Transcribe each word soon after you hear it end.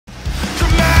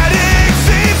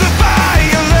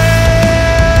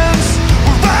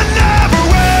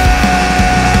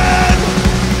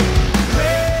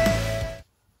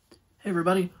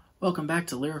everybody, welcome back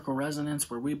to Lyrical Resonance,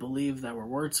 where we believe that where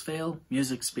words fail,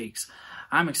 music speaks.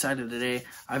 I'm excited today.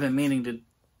 I've been meaning to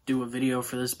do a video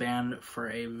for this band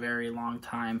for a very long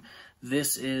time.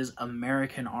 This is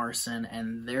American Arson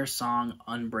and their song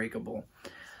Unbreakable.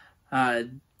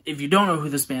 If you don't know who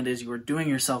this band is, you are doing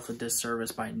yourself a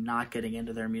disservice by not getting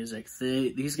into their music.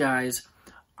 These guys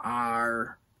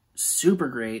are super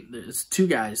great. There's two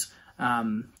guys,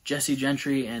 Jesse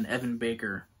Gentry and Evan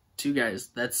Baker. Two guys,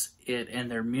 that's it.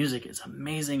 And their music is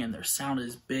amazing, and their sound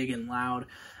is big and loud,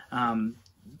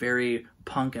 very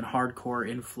punk and hardcore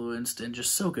influenced, and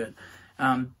just so good.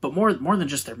 But more than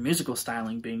just their musical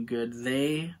styling being good,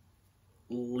 they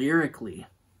lyrically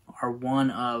are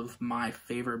one of my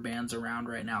favorite bands around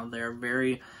right now. They're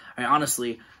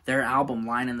honestly, their album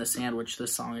Line in the Sand, which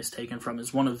this song is taken from,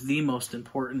 is one of the most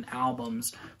important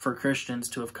albums for Christians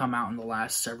to have come out in the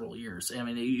last several years. I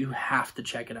mean, you have to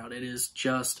check it out. It is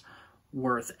just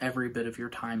worth every bit of your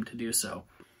time to do so.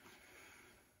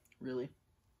 Really?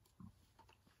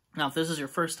 Now, if this is your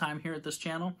first time here at this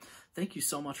channel, thank you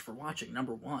so much for watching.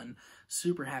 Number one,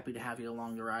 super happy to have you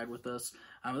along the ride with us.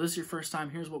 If this is your first time,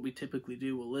 here's what we typically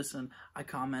do. We'll listen. I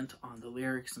comment on the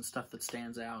lyrics and stuff that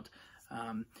stands out.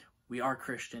 We are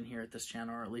Christian here at this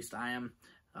channel, or at least I am.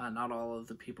 Not all of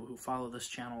the people who follow this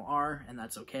channel are, and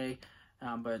that's okay.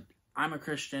 But I'm a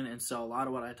Christian, and so a lot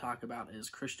of what I talk about is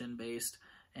Christian-based,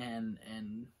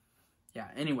 and yeah,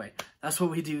 anyway, that's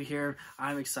what we do here.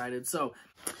 I'm excited. So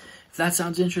if that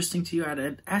sounds interesting to you,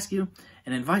 I'd ask you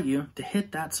and invite you to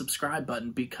hit that subscribe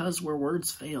button, because where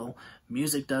words fail,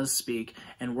 music does speak,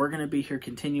 and we're going to be here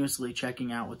continuously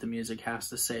checking out what the music has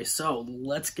to say. So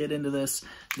let's get into this.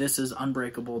 This is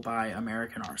Unbreakable by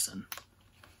American Arson.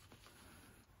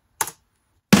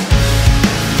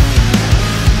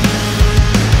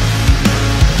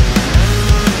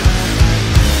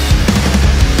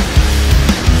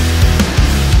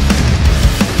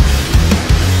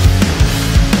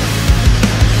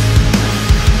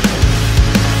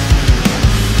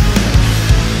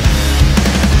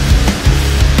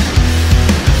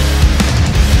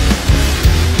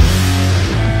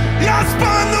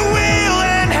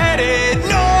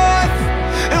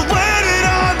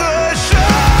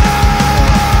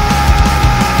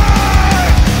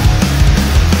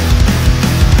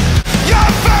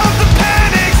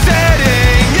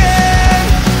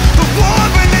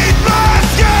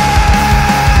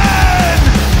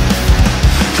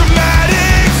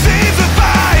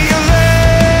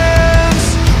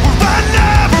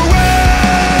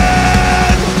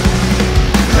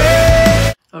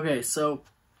 Okay, so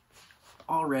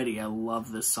already I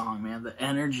love this song, man. The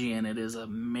energy in it is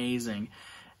amazing.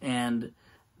 And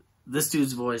this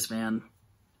dude's voice, man,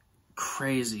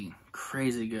 crazy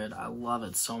good. I love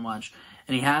it so much.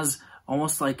 And he has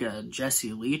almost like a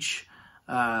Jesse Leach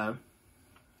sound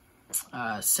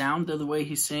to the way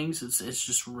he sings. It's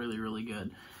just really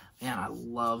good. Man, I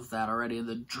love that already.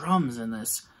 The drums in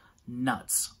this,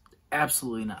 nuts.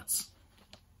 Absolutely nuts.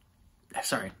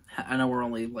 Sorry, I know we're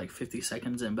only like 50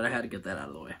 seconds in, but I had to get that out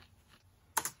of the way.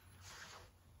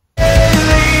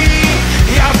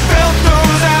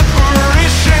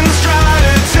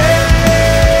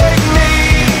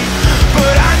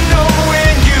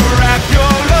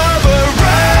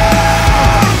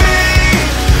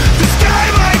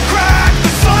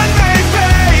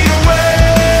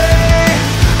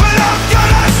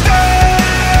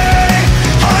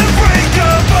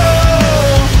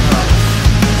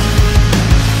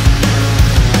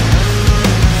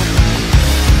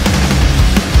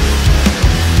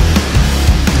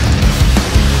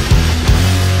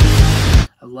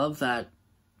 Love that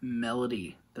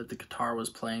melody that the guitar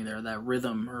was playing there, that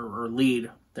rhythm or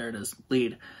lead, there it is,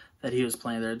 lead that he was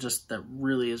playing there. Just that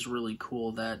really is really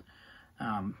cool. That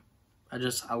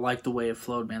I like the way it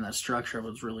flowed, man. That structure of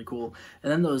it was really cool.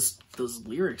 And then those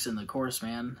lyrics in the chorus,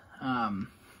 man.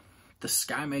 The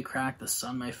sky may crack, the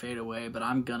sun may fade away, but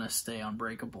I'm gonna stay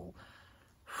unbreakable.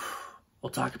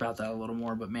 We'll talk about that a little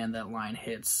more, but man, that line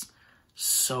hits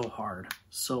so hard,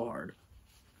 so hard.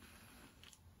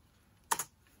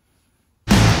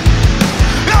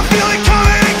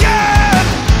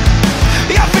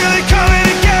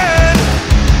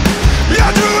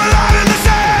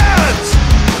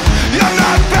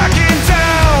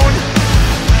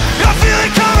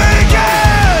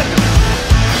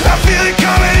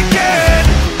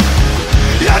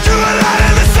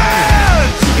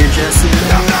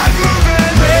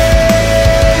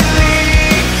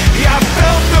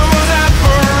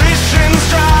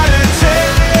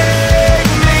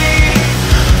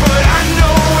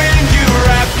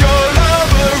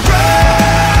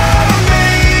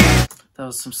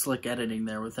 Some slick editing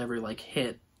there with every like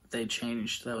hit they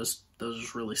changed. That was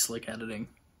really slick editing.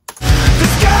 The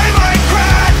sky might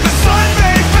crack, the sun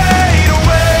may fade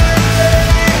away,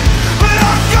 but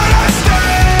I'm gonna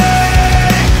stay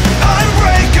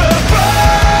unbreakable.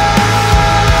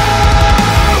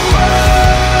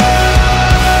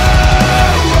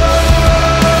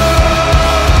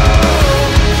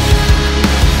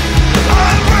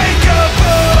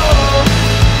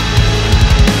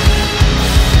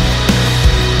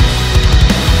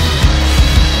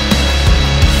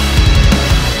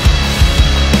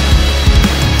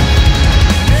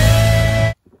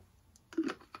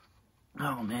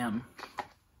 Oh man,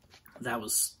 that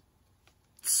was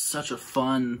such a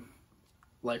fun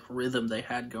like rhythm they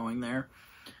had going there.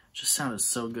 Just sounded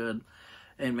so good.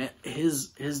 And man,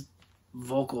 his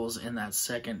vocals in that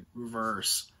second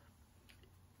verse,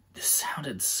 this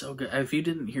sounded so good. If you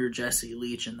didn't hear Jesse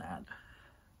Leach in that,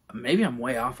 maybe I'm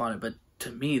way off on it, but to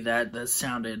me that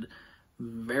sounded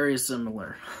very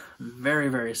similar. Very,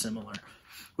 very similar,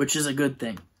 which is a good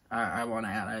thing. I want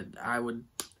to add,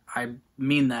 I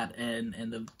mean that in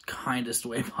the kindest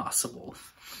way possible.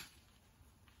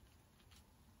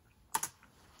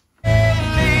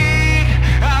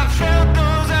 I've felt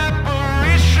those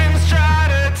apparitions try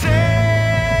to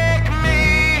take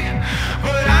me,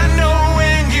 but I know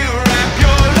when you wrap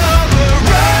your love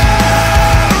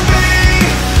around me,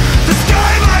 the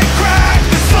sky might crack,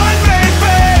 the sun may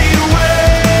fade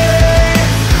away,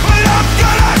 but I'm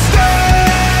gonna stay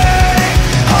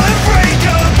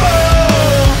unbreakable.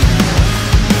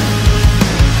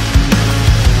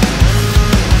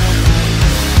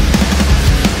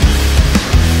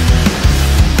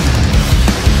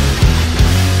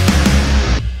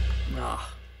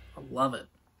 Love it.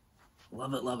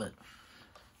 Love it, love it.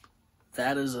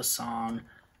 That is a song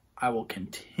I will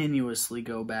continuously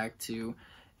go back to,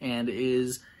 and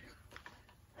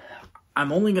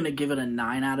I'm only going to give it a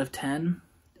 9 out of 10,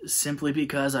 simply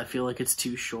because I feel like it's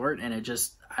too short, and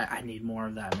I need more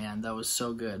of that, man. That was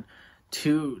so good.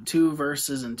 Two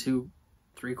verses and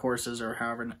three choruses, or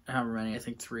however many, I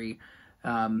think 3.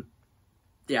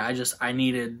 Yeah, I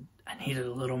needed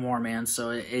a little more, man. So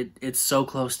it's so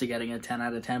close to getting a 10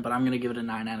 out of 10, but I'm going to give it a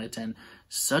 9 out of 10.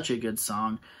 Such a good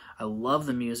song. I love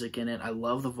the music in it. I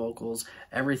love the vocals.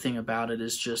 Everything about it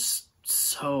is just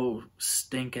so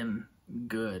stinking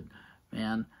good,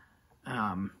 man.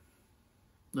 I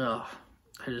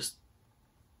just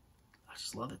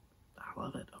love it. I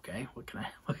love it. Okay. What can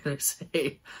I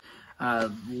say?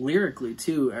 Lyrically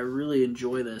too, I really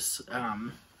enjoy this,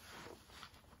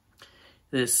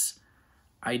 this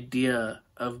idea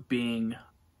of being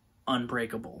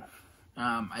unbreakable.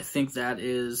 I think that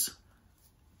is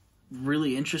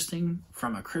really interesting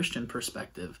from a Christian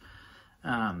perspective.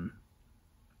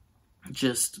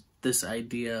 Just this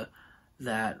idea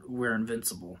that we're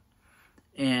invincible.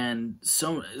 And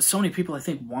so many people, I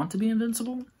think, want to be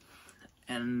invincible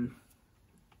and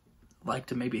like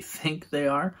to maybe think they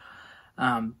are.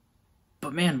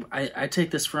 But man, I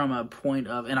take this from a point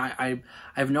of, and I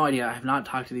have no idea. I have not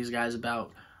talked to these guys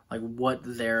about like what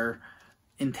their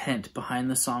intent behind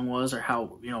the song was, or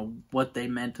how, what they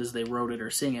meant as they wrote it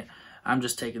or sing it. I'm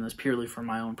just taking this purely from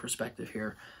my own perspective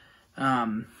here.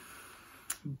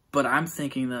 But I'm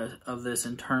thinking of this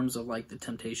in terms of like the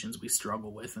temptations we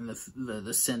struggle with, and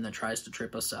the sin that tries to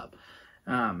trip us up.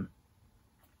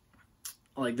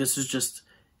 Like, this is just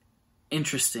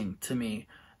interesting to me.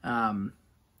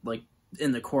 Like,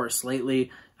 in the chorus,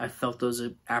 lately, I felt those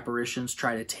apparitions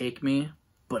try to take me,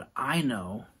 but I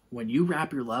know when you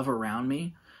wrap your love around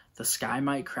me, the sky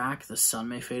might crack, the sun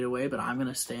may fade away, but I'm going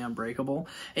to stay unbreakable.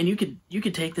 And you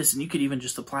could take this and you could even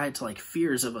just apply it to like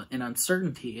fears of an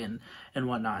uncertainty and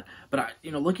whatnot. But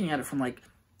looking at it from like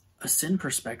a sin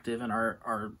perspective and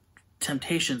our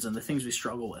temptations and the things we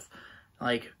struggle with,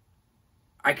 like,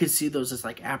 I could see those as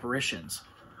like apparitions,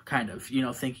 kind of,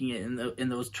 thinking it in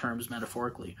those terms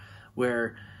metaphorically,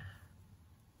 where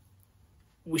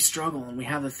we struggle and we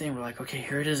have the thing, we're like, okay,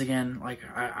 here it is again. Like,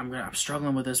 I'm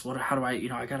struggling with this. How do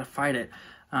I got to fight it.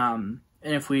 And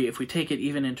if we take it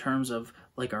even in terms of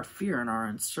like our fear and our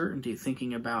uncertainty,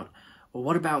 thinking about, well,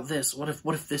 what about this? What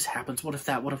if this happens? What if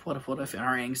that? What if? And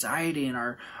our anxiety and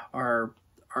our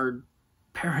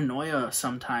paranoia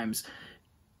sometimes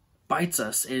bites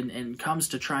us and comes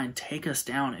to try and take us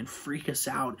down and freak us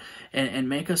out and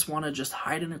make us want to just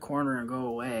hide in a corner and go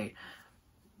away.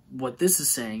 What this is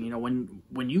saying,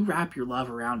 when you wrap your love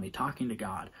around me, talking to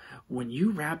God, when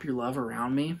you wrap your love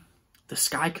around me, the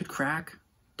sky could crack,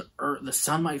 the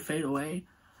sun might fade away,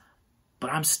 but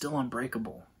I'm still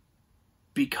unbreakable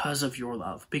because of your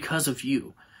love, because of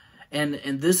you. And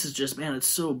this is just, man, it's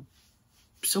so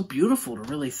so beautiful to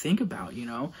really think about, you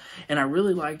know? And I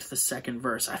really liked the second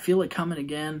verse. I feel it coming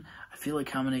again. I feel it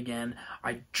coming again.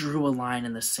 I drew a line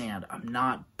in the sand. I'm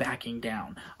not backing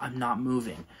down. I'm not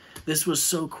moving. This was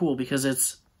so cool because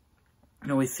it's, you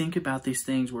know, we think about these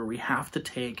things where we have to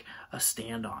take a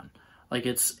stand on. Like,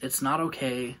 it's not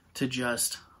okay to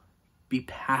just be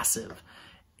passive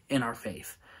in our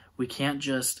faith. We can't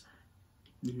just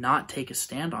not take a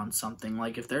stand on something.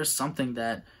 Like, if there's something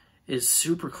that is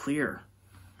super clear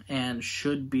and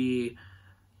should be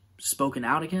spoken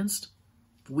out against,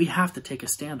 we have to take a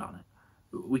stand on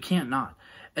it. We can't not.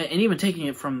 And even taking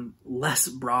it from less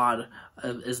broad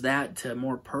as that to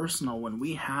more personal, when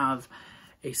we have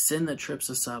a sin that trips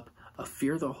us up, a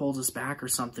fear that holds us back or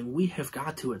something, we have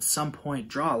got to at some point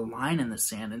draw a line in the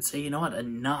sand and say, you know what,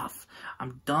 enough.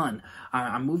 I'm done.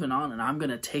 I'm moving on, and I'm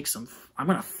going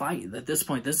to fight. At this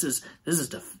point, this is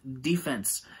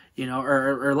defense, you know,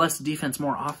 or less defense,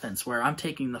 more offense, where I'm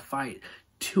taking the fight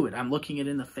to it. I'm looking it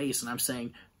in the face and I'm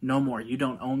saying, no more. You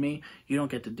don't own me. You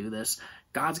don't get to do this.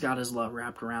 God's got his love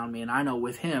wrapped around me, and I know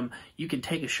with him, you can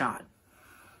take a shot,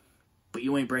 but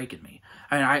you ain't breaking me.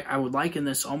 I would liken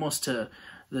this almost to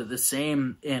the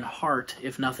same in heart,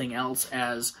 if nothing else,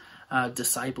 as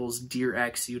disciples, dear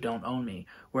ex, you don't own me,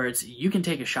 where it's, you can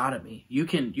take a shot at me. You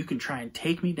can try and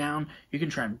take me down. You can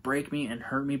try and break me and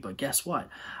hurt me, but guess what?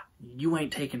 You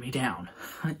ain't taking me down.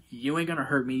 You ain't going to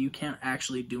hurt me. You can't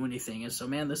actually do anything. And so,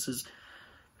 man, this is,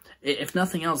 if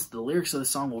nothing else, the lyrics of the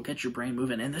song will get your brain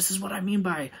moving. And this is what I mean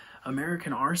by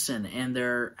American Arson and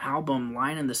their album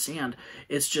Line in the Sand.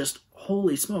 It's just,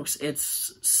 holy smokes,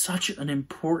 it's such an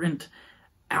important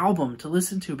album to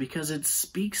listen to because it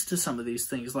speaks to some of these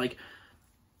things. Like,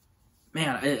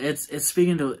 man, it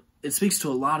speaks to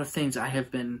a lot of things I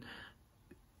have been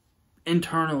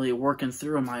internally working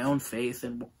through in my own faith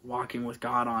and walking with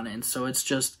God on. And so it's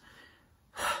just,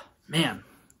 man,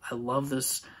 I love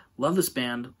this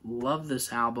band, love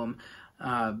this album.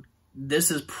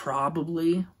 This is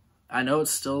probably, I know it's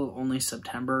still only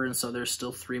September, and so there's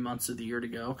still 3 months of the year to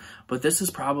go, but this is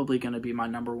probably going to be my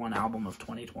 #1 album of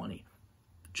 2020.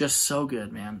 Just so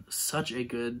good, man. Such a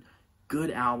good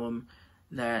album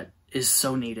that is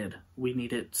so needed. We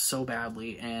need it so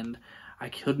badly, and I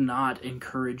could not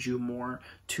encourage you more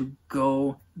to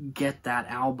go get that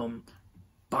album.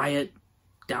 Buy it,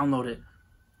 download it,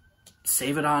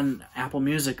 save it on Apple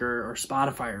Music or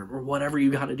Spotify or whatever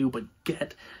you got to do, but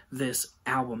get this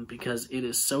album because it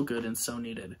is so good and so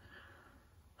needed.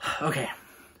 Okay,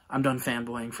 I'm done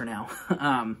fanboying for now.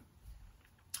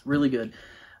 Really good.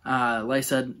 Like I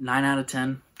said, 9 out of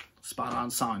 10, spot on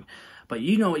song. But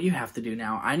you know what you have to do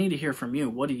now. I need to hear from you.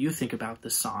 What do you think about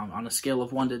this song on a scale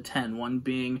of 1 to 10? 1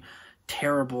 being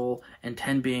terrible and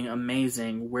 10 being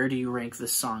amazing. Where do you rank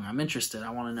this song? I'm interested.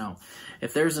 I want to know.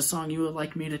 If there's a song you would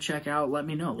like me to check out, let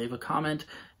me know. Leave a comment.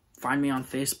 Find me on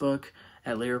Facebook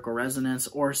at Lyrical Resonance,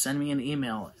 or send me an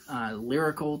email,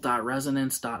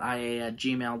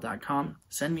 lyrical.resonance.ia@gmail.com.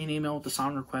 Send me an email with the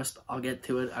song request. I'll get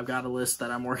to it. I've got a list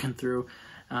that I'm working through.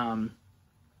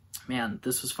 Man,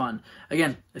 this was fun.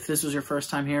 Again, if this was your first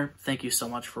time here, thank you so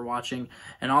much for watching.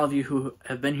 And all of you who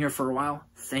have been here for a while,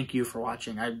 thank you for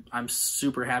watching. I'm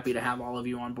super happy to have all of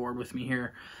you on board with me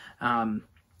here. For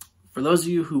those of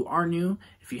you who are new,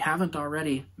 if you haven't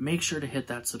already, make sure to hit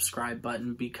that subscribe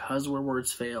button, because where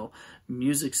words fail,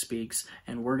 music speaks,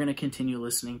 and we're going to continue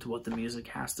listening to what the music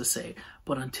has to say.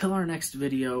 But until our next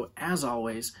video, as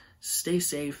always, stay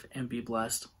safe and be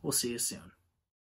blessed. We'll see you soon.